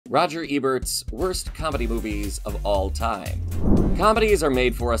Roger Ebert's worst comedy movies of all time. Comedies are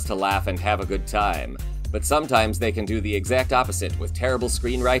made for us to laugh and have a good time, but sometimes they can do the exact opposite with terrible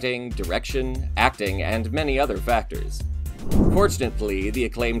screenwriting, direction, acting, and many other factors. Fortunately, the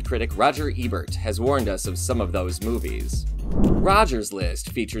acclaimed critic Roger Ebert has warned us of some of those movies. Roger's list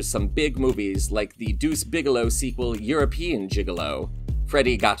features some big movies like the Deuce Bigalow sequel European Gigolo,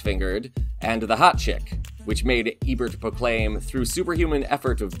 Freddy Got Fingered, and The Hot Chick, which made Ebert proclaim, "Through superhuman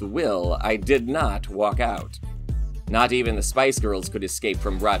effort of the will, I did not walk out." Not even the Spice Girls could escape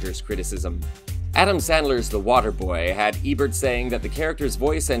from Roger's criticism. Adam Sandler's The Waterboy had Ebert saying that the character's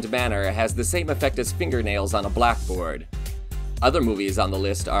voice and manner has the same effect as fingernails on a blackboard. Other movies on the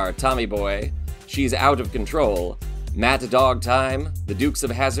list are Tommy Boy, She's Out of Control, Mad Dog Time, The Dukes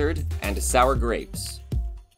of Hazzard, and Sour Grapes.